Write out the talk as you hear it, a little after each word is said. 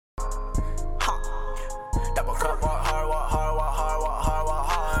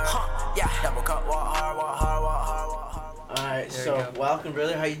So, welcome,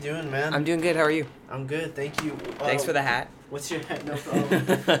 brother. How you doing, man? I'm doing good. How are you? I'm good, thank you. Thanks for the hat. What's your no problem?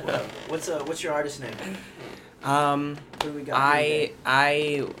 What's your artist name? What do we got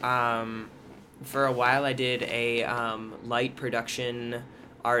For a while I did a light production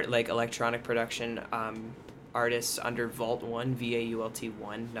art, like electronic production artist under Vault 1, VAULT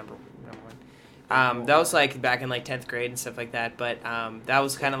 1, number 1. That was like back in like 10th grade and stuff like that, but that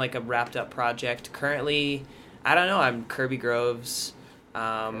was kind of like a wrapped up project. Currently, I don't know, I'm Kirby Groves.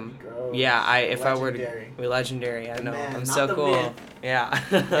 Kirby Groves. Yeah, if I were Legendary. to, we're legendary. I know, Man, I'm not so the cool. myth. Yeah.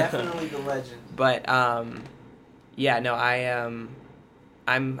 Definitely the legend. But yeah, no, I'm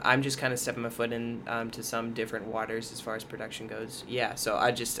just kind of stepping my foot in to some different waters as far as production goes. Yeah, so I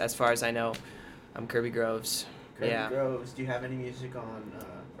just, as far as I know, I'm Kirby Groves. Kirby Yeah. Groves. Do you have any music on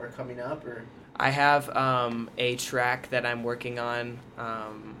or coming up or? I have a track that I'm working on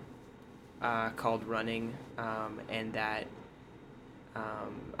called Running, and that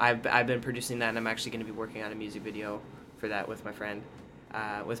I've been producing that, and I'm actually going to be working on a music video for that with my friend,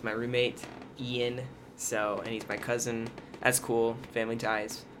 with my roommate Ian. So, and he's my cousin. That's cool, family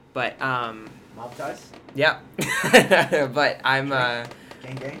ties. But Mob ties? yeah. But I'm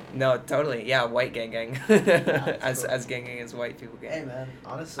Gang. no, totally, yeah, white gang. That's cool. As gang as white people gang. Hey man,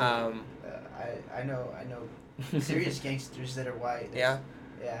 honestly, I know serious gangsters that are white. Yeah.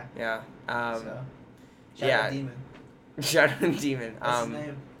 Yeah. So, Shout yeah. out Demon. Shout out Demon. What's his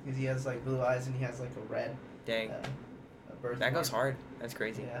name? Because he has like blue eyes and he has like a red. Dang. Birthmark. That goes hard. That's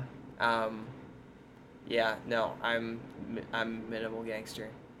crazy. Yeah. Yeah. No, I'm minimal gangster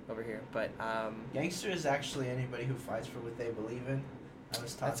over here, but Gangster is actually anybody who fights for what they believe in. I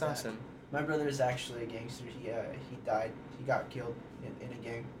was taught that's that. awesome. My brother is actually a gangster. He died. He got killed in a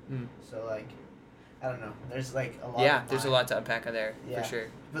gang. Mm. So like, I don't know. There's like a lot. Yeah, there's a lot to unpack on there Yeah. for sure.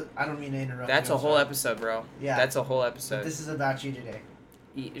 But I don't mean to interrupt. That's you, a whole sorry. episode, bro. Yeah. That's a whole But episode. this is about you today.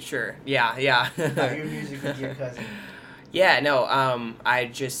 Sure. Yeah. About your music with your cousin. Yeah. No. I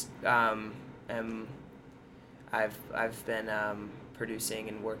just I've been producing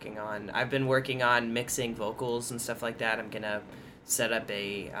and working on. I've been working on mixing vocals and stuff like that. I'm gonna set up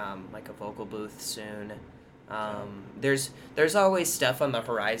a like a vocal booth soon. There's always stuff on the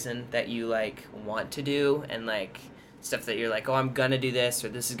horizon that you like want to do, and like stuff that you're like, oh, I'm gonna do this, or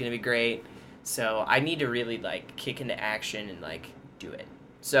this is gonna be great. So I need to really like kick into action and like do it.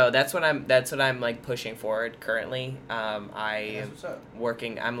 So that's what I'm like pushing forward currently. That's what's up.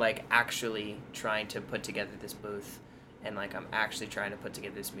 I'm like actually trying to put together this booth, and like I'm actually trying to put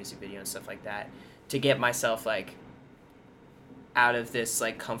together this music video and stuff like that to get myself like out of this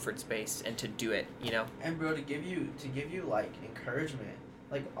like comfort space and to do it, you know. And bro, to give you like encouragement,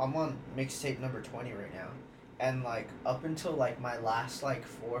 like I'm on mixtape number 20 right now, and like up until like my last like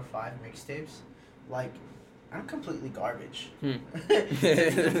 4 or 5 mixtapes, like I'm completely garbage.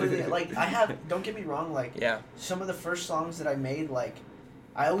 Completely, like I have. Don't get me wrong. Like Yeah. some of the first songs that I made, like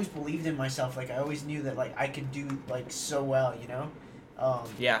I always believed in myself. Like I always knew that like I could do like so well, you know.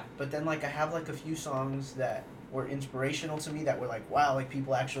 Yeah. But then like I have like a few songs that were inspirational to me that were like, wow, like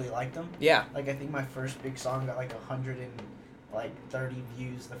people actually liked them. Yeah. Like I think my first big song got like 130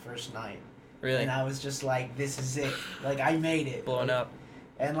 views the first night. Really. And I was just like, this is it. Like I made it. Blowing like, up.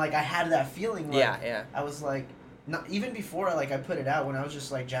 And like I had that feeling. Like, Yeah. I was like, not even before like I put it out, when I was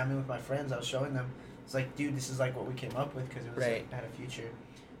just like jamming with my friends, I was showing them. It's like, dude, this is like what we came up with because it was Right. like, had a future.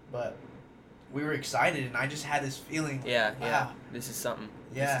 But we were excited, and I just had this feeling. Yeah. Wow. This is something.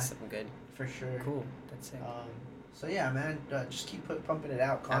 Yeah. This is something good. For sure. Cool. That's it. So yeah, man, just keep pumping it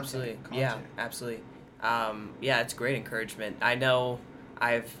out. Absolutely. Content. Yeah. Absolutely. Yeah, it's great encouragement. I know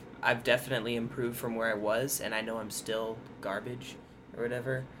I've definitely improved from where I was, and I know I'm still garbage or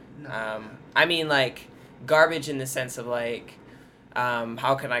whatever. No. I mean, like, garbage in the sense of, like,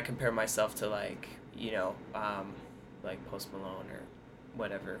 how can I compare myself to, like, you know, like Post Malone or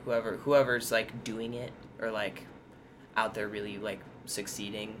whatever, whoever's, like, doing it or, like, out there really, like,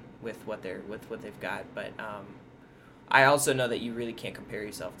 succeeding with what they've got. But I also know that you really can't compare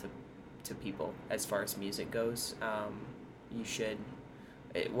yourself to people as far as music goes. You should,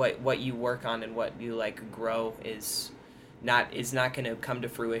 what you work on and what you, like, grow is not going to come to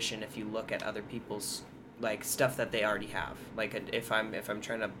fruition if you look at other people's like stuff that they already have. Like if I'm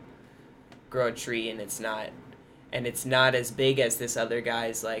trying to grow a tree and it's not as big as this other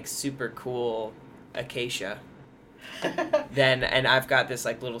guy's like super cool acacia, then and I've got this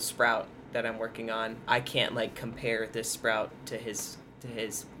like little sprout that I'm working on, I can't like compare this sprout to his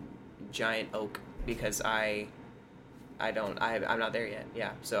giant oak because I'm not there yet.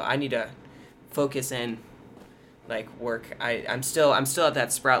 Yeah. So I need to focus in, like work. I'm still at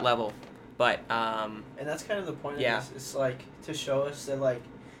that sprout level, But And that's kind of the point yeah. of this. It's like to show us that like,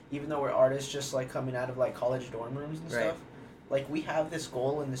 even though we're artists, just like coming out of like college dorm rooms and Right. stuff, like we have this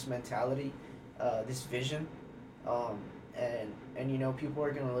goal and this mentality, this vision, and you know people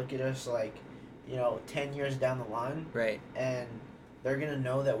are gonna look at us like, you know, 10 years down the line, Right. and they're gonna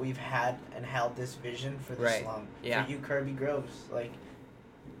know that we've had and held this vision for this Right. long. Yeah. For you, Kirby Groves, like,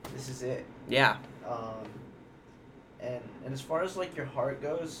 this is it. Yeah. Um, and as far as like your heart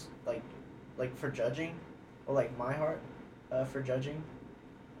goes, like for judging, or like my heart, for judging,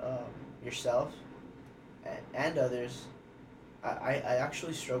 yourself, and others, I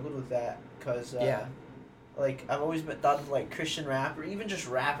actually struggled with that because Yeah. like I've always been thought of like Christian rap or even just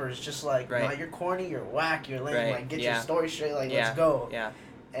rappers, just like Right. nah, you're corny, you're whack, you're lame, Right. like get Yeah. your story straight, like Yeah. let's go. Yeah.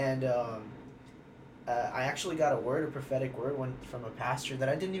 And I actually got a prophetic word from a pastor that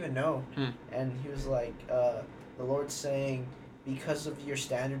I didn't even know, and he was like, the Lord's saying, because of your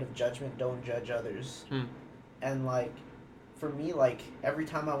standard of judgment, don't judge others. And like, for me, like every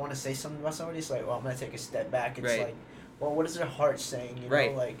time I want to say something about somebody, it's like, well, I'm gonna take a step back. It's Right. like, well, what is their heart saying? You know,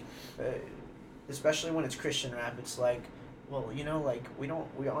 Right. like, especially when it's Christian rap, it's like, well, you know, like we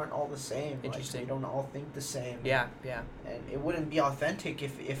aren't all the same. Interesting. Like, we don't all think the same. Yeah. Yeah. And it wouldn't be authentic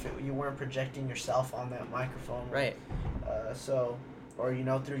if you weren't projecting yourself on that microphone. Right. So, or you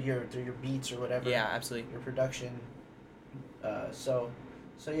know, through your beats or whatever. Yeah. Absolutely. Your production.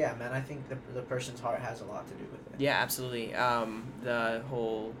 So yeah, man, I think the person's heart has a lot to do with it. Yeah. Absolutely. The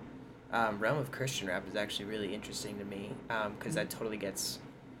whole realm of Christian rap is actually really interesting to me because that totally gets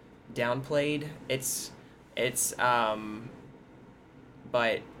downplayed.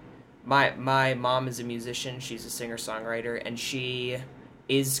 But my mom is a musician. She's a singer-songwriter, and she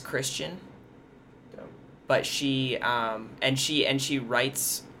is Christian. Dope. But she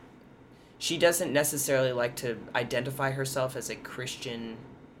writes. She doesn't necessarily like to identify herself as a Christian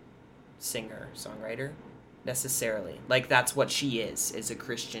singer-songwriter, necessarily. Like that's what she is a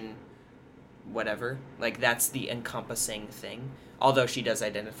Christian, whatever. Like that's the encompassing thing. Although she does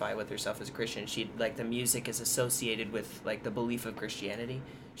identify with herself as a Christian, she like the music is associated with like the belief of Christianity.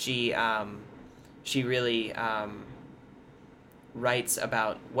 She really writes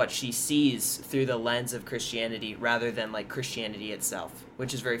about what she sees through the lens of Christianity rather than like Christianity itself,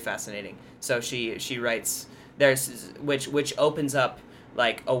 which is very fascinating. So she writes which opens up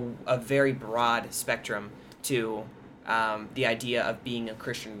like a very broad spectrum to the idea of being a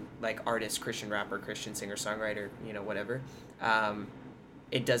Christian like artist, Christian rapper, Christian singer songwriter, you know, whatever.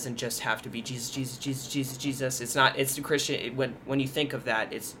 It doesn't just have to be Jesus. It's not. It's the Christian. When you think of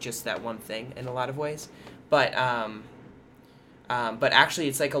that, it's just that one thing in a lot of ways. But actually,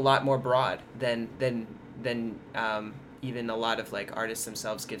 it's like a lot more broad than even a lot of like artists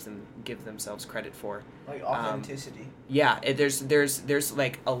themselves give themselves credit for. Like authenticity. Yeah, there's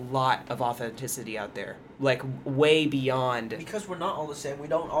like a lot of authenticity out there, like way beyond. Because we're not all the same. We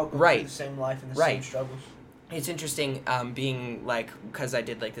don't all go Right. through the same life and the Right. same struggles. It's interesting being like, because I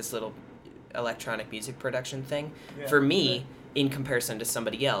did like this little electronic music production thing. Yeah. For me, in comparison to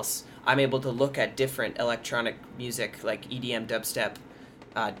somebody else, I'm able to look at different electronic music like EDM, dubstep,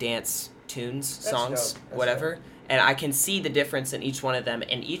 dance tunes, That's songs, dope. That's whatever, and I can see the difference in each one of them,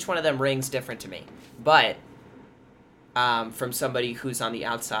 and each one of them rings different to me. But from somebody who's on the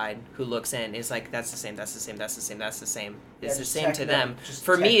outside who looks in, is like that's the same. It's Yeah, the just same to techno, them. just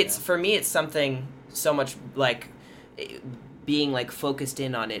For me, techno. it's something so much like being like focused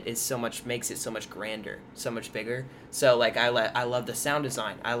in on it is so much makes it so much grander, so much bigger. So like I love the sound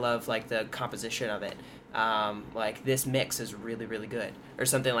design. I love like the composition of it. Like this mix is really really good or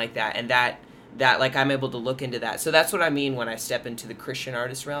something like that, and that like I'm able to look into that. So that's what I mean when I step into the Christian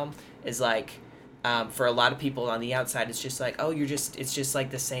artist realm is like. For a lot of people on the outside, it's just like, oh, it's just like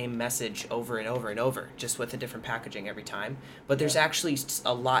the same message over and over and over, just with a different packaging every time. But there's actually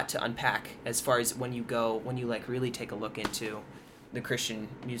a lot to unpack as far as when you like really take a look into the Christian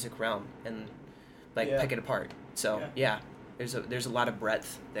music realm and like pick it apart. So yeah, there's a lot of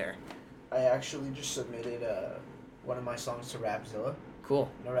breadth there. I actually just submitted one of my songs to Rapzilla. Cool.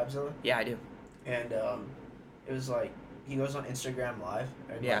 You know Rapzilla? Yeah, I do. And it was like he goes on Instagram Live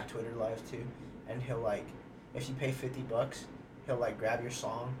and like Twitter Live too. And he'll like, if you pay $50, he'll like grab your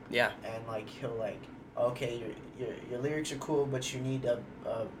song. Yeah. And like he'll like, okay, your lyrics are cool, but you need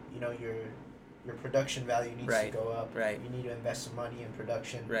you know your production value needs to go up. Right. You need to invest some money in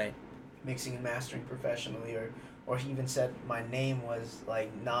production. Right. Mixing and mastering professionally, or he even said my name was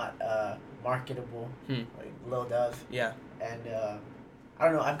like not marketable, like Lil Dove. Yeah. And I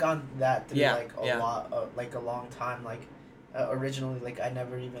don't know. I've gone that through like a lot, like a long time. Like originally, like I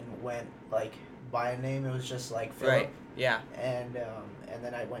never even went like by a name. It was just like Philip. Right. Yeah. And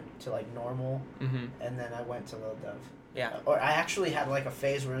then I went to like normal, Mm-hmm. and then I went to Lil Dove. Yeah. Or I actually had like a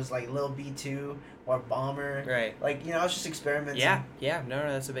phase where it was like Lil B2 or Bomber. Right. Like, you know, I was just experimenting. Yeah. Yeah. No,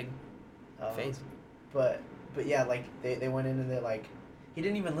 that's a big phase. But yeah, like they went into the like, he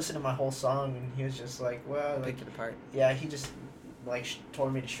didn't even listen to my whole song, and he was just like, well, like, Picked it apart. yeah, he just like tore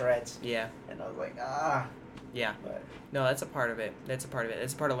me to shreds. Yeah. And I was like, ah. Yeah. But No, that's a part of it. That's a part of it.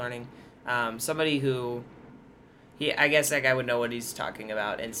 It's a part of learning. Somebody who, I guess that guy would know what he's talking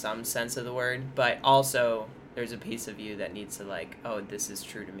about in some sense of the word, but also there's a piece of you that needs to like, oh, this is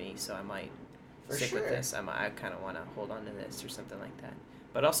true to me, so I might stick with this. I kind of want to hold on to this or something like that.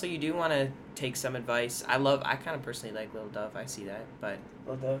 But also you do want to take some advice. I kind of personally like Lil Dove. I see that, but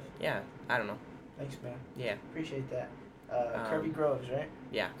Lil Dove. Yeah, I don't know. Thanks, man. Yeah. Appreciate that. Kirby Groves, right?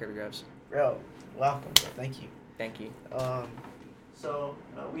 Yeah, Kirby Groves. Bro, welcome. Bro. Thank you. Thank you. So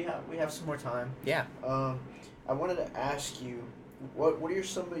we have some more time. Yeah. I wanted to ask you, what are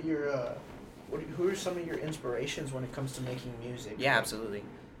some of your who are some of your inspirations when it comes to making music? Yeah, absolutely.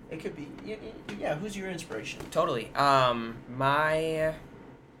 It could be yeah. Who's your inspiration? Totally. My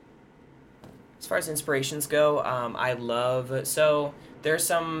as far as inspirations go, I love there's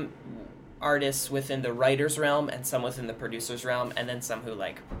some artists within the writer's realm and some within the producer's realm, and then some who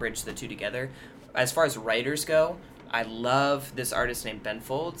like bridge the two together. As far as writers go, I love this artist named Ben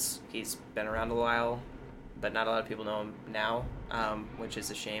Folds. He's been around a while, but not a lot of people know him now, which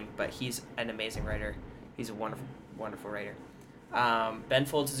is a shame. But he's an amazing writer. He's a wonderful, wonderful writer. Ben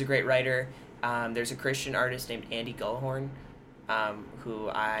Folds is a great writer. There's a Christian artist named Andy Gullhorn, who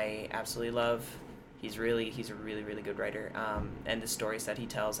I absolutely love. He's a really, really good writer. And the stories that he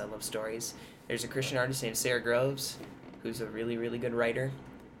tells, I love stories. There's a Christian artist named Sarah Groves, who's a really, really good writer,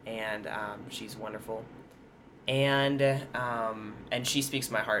 and she's wonderful. And she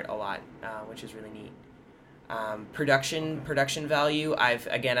speaks my heart a lot, which is really neat. Production value.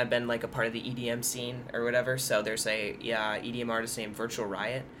 I've been like a part of the EDM scene or whatever. So there's a EDM artist named Virtual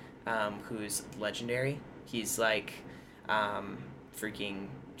Riot, who's legendary. He's like freaking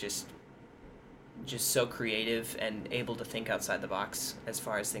just so creative and able to think outside the box as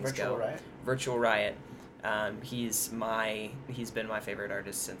far as things go. Virtual Riot. He's been my favorite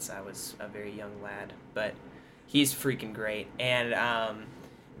artist since I was a very young lad, but he's freaking great. And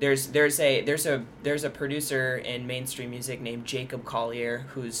there's a producer in mainstream music named Jacob Collier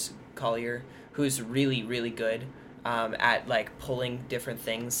who's really, really good at like pulling different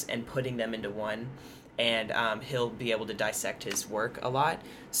things and putting them into one, and he'll be able to dissect his work a lot.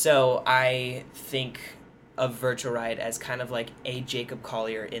 So I think of Virtual Riot as kind of like a Jacob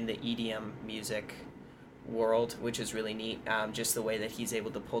Collier in the EDM music world, which is really neat. Just the way that he's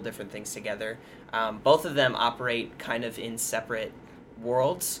able to pull different things together. Both of them operate kind of in separate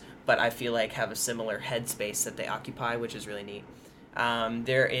worlds, but I feel like have a similar headspace that they occupy, which is really neat.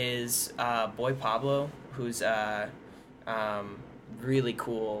 There is Boy Pablo, who's really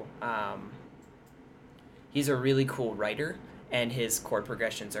cool. He's a really cool writer, and his chord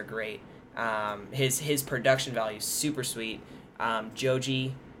progressions are great. His production value is super sweet.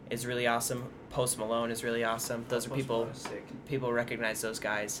 Joji is really awesome. Post Malone is really awesome. Those are people recognize those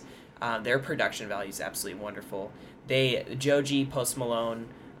guys. Their production value is absolutely wonderful. Joji, Post Malone,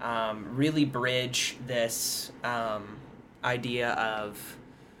 really bridge this idea of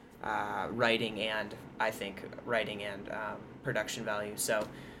writing and production value. So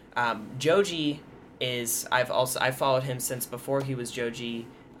Joji is I followed him since before he was Joji.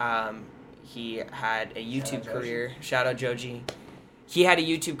 He had a YouTube career. Shout out Joji. He had a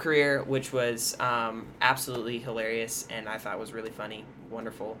YouTube career which was absolutely hilarious, and I thought was really funny,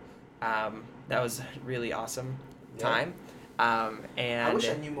 wonderful. That was a really awesome time. And I wish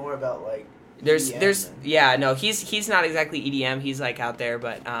I knew more about like there's EDM, no, he's not exactly EDM. He's like out there,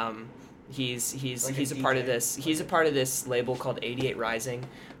 but he's a part of this. He's a part of this label called 88 Rising,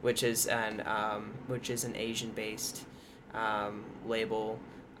 which is an Asian based label,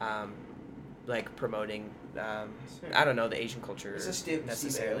 like promoting I don't know the Asian culture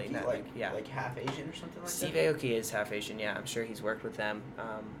necessarily. Like half Asian or something like Steve that. Aoki is half Asian. Yeah, I'm sure he's worked with them.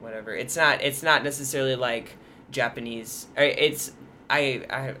 Whatever. It's not necessarily like Japanese.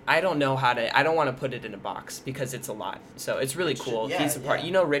 I don't know how to. I don't want to put it in a box because it's a lot. So it's really cool. He's a part.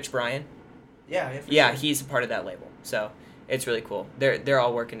 You know Rich Brian? Yeah. He's a part of that label. So it's really cool. They're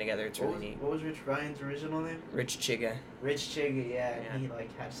all working together. It's really neat. What was Rich Brian's original name? Rich Chiga. Rich Chiga, yeah. He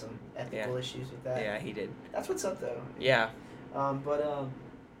like had some ethical issues with that. Yeah, he did. That's what's up though. Yeah. But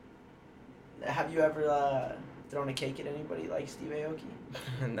have you ever Throwing a cake at anybody like Steve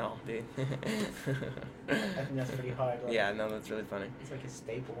Aoki? No, dude. I think that's pretty hard. Like, Yeah, no, that's really funny. It's like a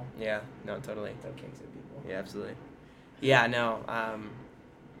staple. Yeah, no, totally. Throw cakes at people. Yeah, absolutely. Yeah, no.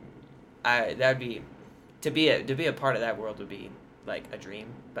 That'd be to be a part of that world would be like a dream,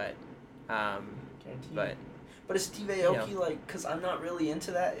 but Guaranteed. But is Steve you know. Aoki like? Cause I'm not really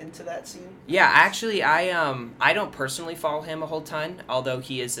into that scene. Yeah, actually, I don't personally follow him a whole ton, although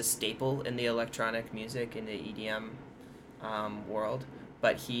he is a staple in the electronic music in the EDM world.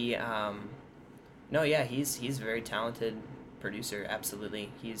 But he, no, yeah, he's a very talented producer.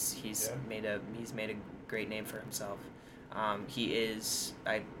 Absolutely, he's Yeah. made a great name for himself. He is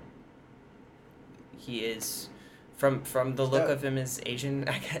from the look of him is Asian,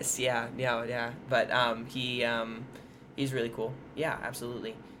 I guess. Yeah. But he's really cool. Yeah,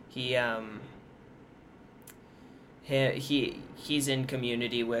 absolutely. He's in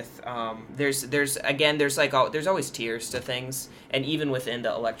community with there's always tiers to things, and even within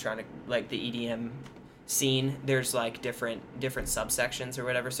the electronic, like the EDM scene, there's like different subsections or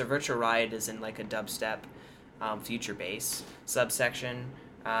whatever. So Virtual Riot is in like a dubstep, future bass subsection,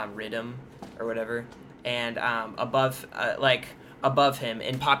 rhythm or whatever, and above him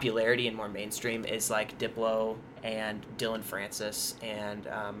in popularity and more mainstream is like Diplo and Dylan Francis and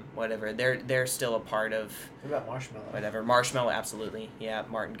whatever. They're still a part of What about Marshmello? whatever. Marshmello, absolutely. Yeah,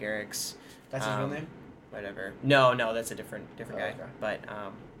 Martin Garrix. That's his real name? Whatever. No, that's a different guy. Okay. But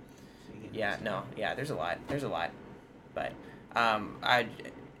So you get yeah, this. no, yeah, there's a lot. But I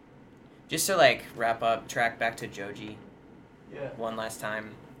just to like wrap up, track back to Joji Yeah. one last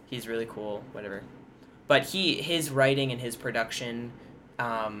time. He's really cool, whatever. But his writing and his production,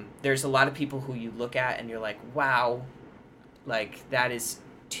 there's a lot of people who you look at and you're like, wow, like that is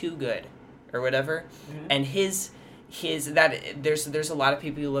too good, or whatever. Mm-hmm. And his that there's a lot of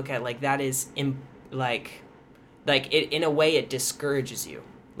people you look at like that is it in a way it discourages you,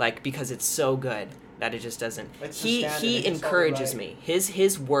 like because it's so good that it just doesn't. It's the He standard, it's all encourages right. me.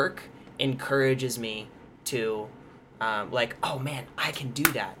 His work encourages me to like, oh man, I can do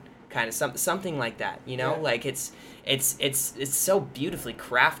that, kind of something like that, you know. Yeah. Like it's so beautifully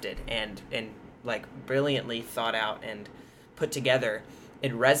crafted and like brilliantly thought out and put together.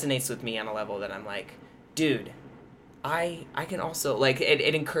 It resonates with me on a level that I'm like, dude, I can also like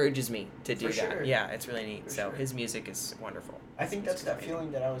it encourages me to do For that. sure. Yeah, it's really neat. For So sure. his music is wonderful. I think that's It's that great.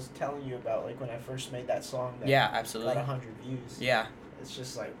 feeling that I was telling you about, like when I first made that song. That Yeah, got absolutely. 100 views. Yeah. It's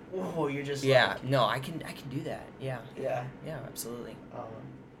just like, whoa, you're just Yeah. like, No, I can do that. Yeah. yeah. Yeah, absolutely.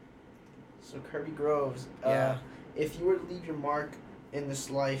 So Kirby Groves, Yeah. if you were to leave your mark in this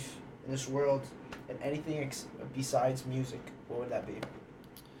life, in this world, and anything besides music, what would that be?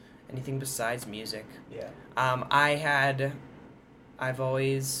 Anything besides music? Yeah. I've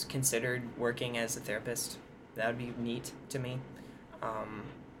always considered working as a therapist. That would be neat to me.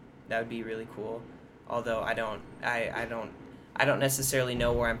 That would be really cool. Although I don't necessarily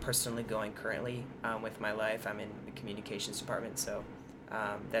know where I'm personally going currently with my life. I'm in the communications department, so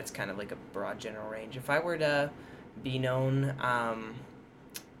that's kind of like a broad general range. If I were to be known,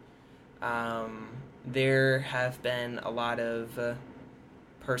 there have been a lot of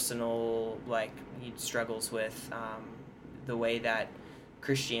personal struggles with the way that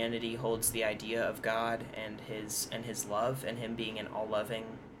Christianity holds the idea of God and his love and him being an all-loving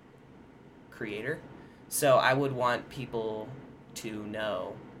creator. So I would want people to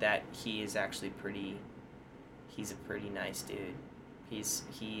know that he is actually he's a pretty nice dude. He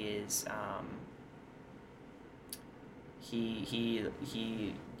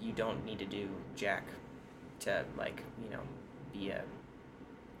you don't need to do jack to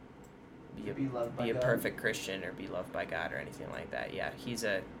be loved by a God. perfect Christian or be loved by God or anything like that. Yeah, he's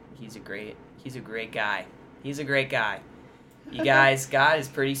a great guy. He's a great guy. You guys, God is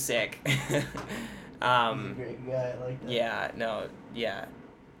pretty sick. He's a great guy, I like that. Yeah, no, yeah.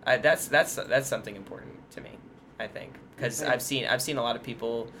 That's something important to me, I think, because I've seen a lot of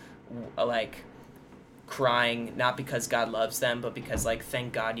people like crying not because God loves them, but because like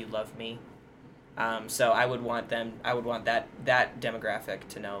thank God you love me. So I would want that demographic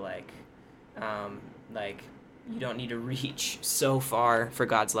to know like you don't need to reach so far for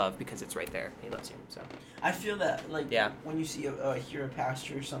God's love because it's right there. He loves you. So I feel that Yeah. when you hear a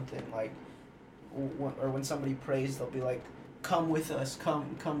pastor or something or when somebody prays, they'll be like, "Come with us, come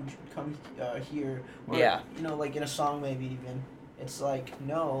here." Or, Yeah. Like in a song maybe even. It's like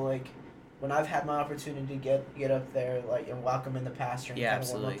no, like when I've had my opportunity to get up there and welcome in the pastor and Yeah, kind of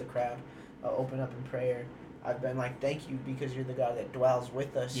warm up absolutely. the crowd, open up in prayer. I've been like, thank you, because you're the God that dwells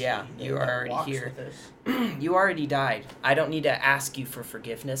with us. Yeah, that you are already walks here. with us. You already died. I don't need to ask you for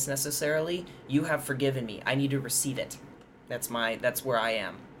forgiveness necessarily. You have forgiven me. I need to receive it. That's where I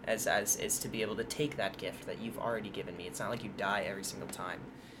am as is to be able to take that gift that you've already given me. It's not like you die every single time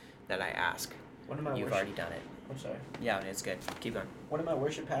that I ask. One of my You've already done it. I'm sorry. Yeah, it's good. Keep going. One of my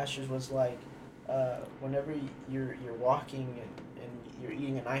worship pastors was like, whenever you're walking and you're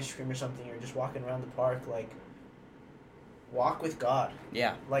eating an ice cream or something, or just walking around the park, like, walk with God.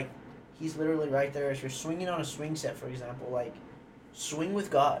 Yeah. Like, he's literally right there. If you're swinging on a swing set, for example, like, swing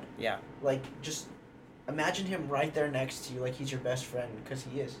with God. Yeah. Like, just imagine him right there next to you, like he's your best friend, because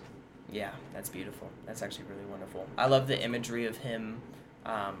he is. Yeah, that's beautiful. That's actually really wonderful. I love the imagery of him,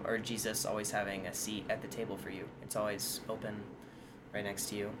 or Jesus always having a seat at the table for you. It's always open right next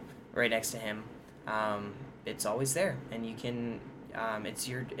to you, right next to him. It's always there, and you can, it's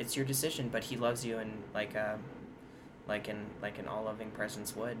your decision, but he loves you, and like an all-loving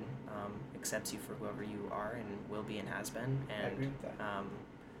presence would, accepts you for whoever you are and will be and has been, and I agree with that.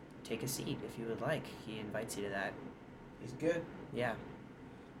 take a seat if you would like. He invites you to that. He's good. Yeah.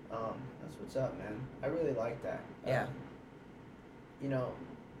 That's what's up, man. I really like that. Yeah. You know,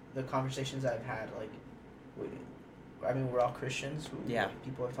 the conversations I've had, like, we're all Christians who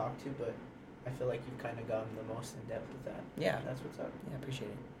people I've talked to, but I feel like you've kind of gone the most in depth with that. Yeah. That's what's up. Yeah,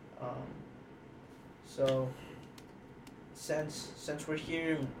 appreciate it. So, since we're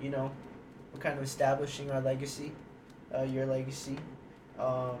here, you know, we're kind of establishing our legacy, your legacy.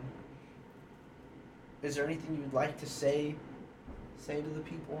 Is there anything you'd like to say to the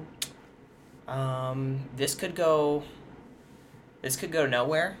people? This could go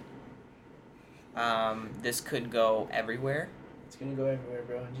nowhere. This could go everywhere. It's gonna go everywhere,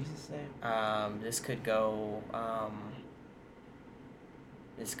 bro, in Jesus' name. This could go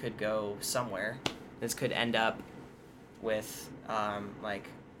somewhere. This could end up with like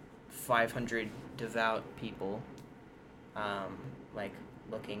 500 devout people like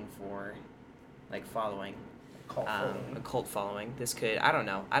looking for like following a cult following. This could, I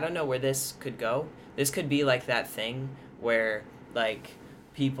don't know where this could go. This could be like that thing where like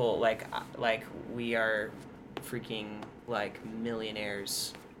people like we are freaking like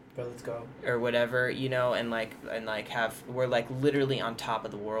millionaires, Bro, let's go. or whatever, you know, and we're like literally on top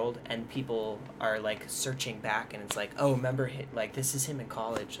of the world, and people are like searching back, and it's like, oh, remember, like this is him in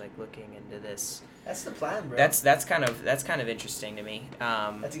college, like looking into this. That's the plan, bro. That's kind of interesting to me.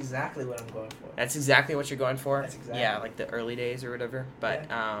 That's exactly what I'm going for. That's exactly what you're going for. That's exactly. Yeah, like the early days or whatever. But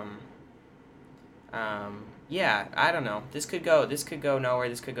yeah, I don't know. This could go nowhere.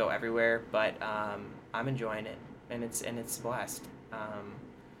 This could go everywhere. But I'm enjoying it, and it's a blast.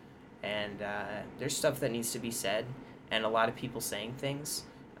 And there's stuff that needs to be said, and a lot of people saying things.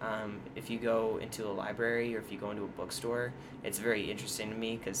 If you go into a library or if you go into a bookstore, it's very interesting to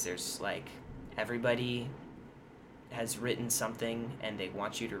me because there's like everybody has written something and they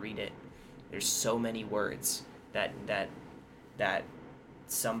want you to read it. There's so many words that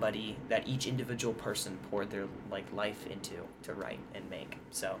each individual person poured their like life into to write and make.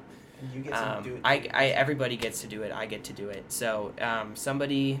 So and you get to do it. Everybody gets to do it. I get to do it. So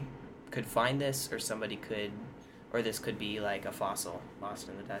somebody could find this, or this could be like a fossil lost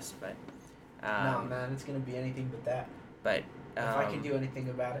in the dust. But no, man, it's gonna be anything but that. But if I can do anything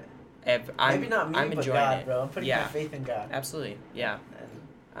about it, I'm, maybe not me, I'm but enjoying God, it. bro. I'm putting Yeah. my faith in God. Absolutely, yeah.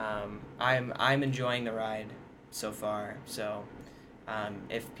 I'm enjoying the ride so far. So,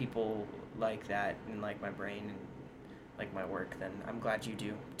 if people like that and like my brain and like my work, then I'm glad you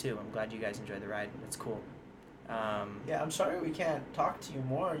do too. I'm glad you guys enjoy the ride. It's cool. Yeah, I'm sorry we can't talk to you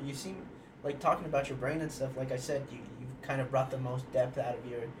more. You seem like talking about your brain and stuff. Like I said, you've kind of brought the most depth out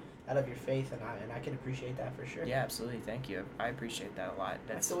of your faith, and I can appreciate that for sure. Yeah, absolutely. Thank you. I appreciate that a lot.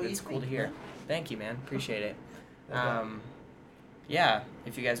 That's the way you cool think, to hear. man. Thank you, man. Appreciate it. Okay. Yeah,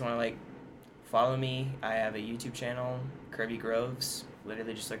 if you guys want to like follow me, I have a YouTube channel, Kirby Groves.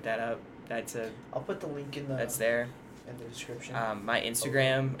 Literally just look that up. I'll put the link in the there. in the description. My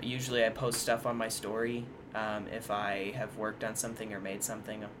Instagram, usually I post stuff on my story. If I have worked on something or made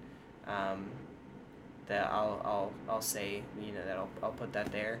something, that I'll say, you know, that I'll put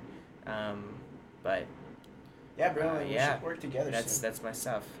that there. But yeah, bro, we yeah, should work together. soon. that's my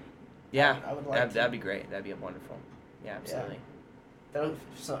stuff. Yeah, I would like that'd be great. That'd be wonderful. Yeah, absolutely.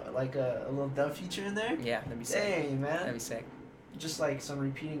 Like a little dub feature in there. Yeah, that'd be sick. Dang, man. That'd be sick. Just like some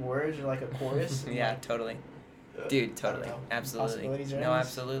repeating words or like a chorus. Yeah, like, totally. Dude, totally. I don't know. Absolutely. Possibilities are No, endless.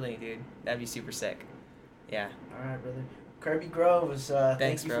 absolutely, dude. That'd be super sick. Yeah. All right, brother. Kirby Groves, thank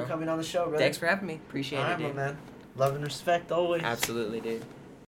Thanks, you bro. for coming on the show, brother. Thanks for having me. Appreciate All it, right, dude. my man. Love and respect always. Absolutely, dude.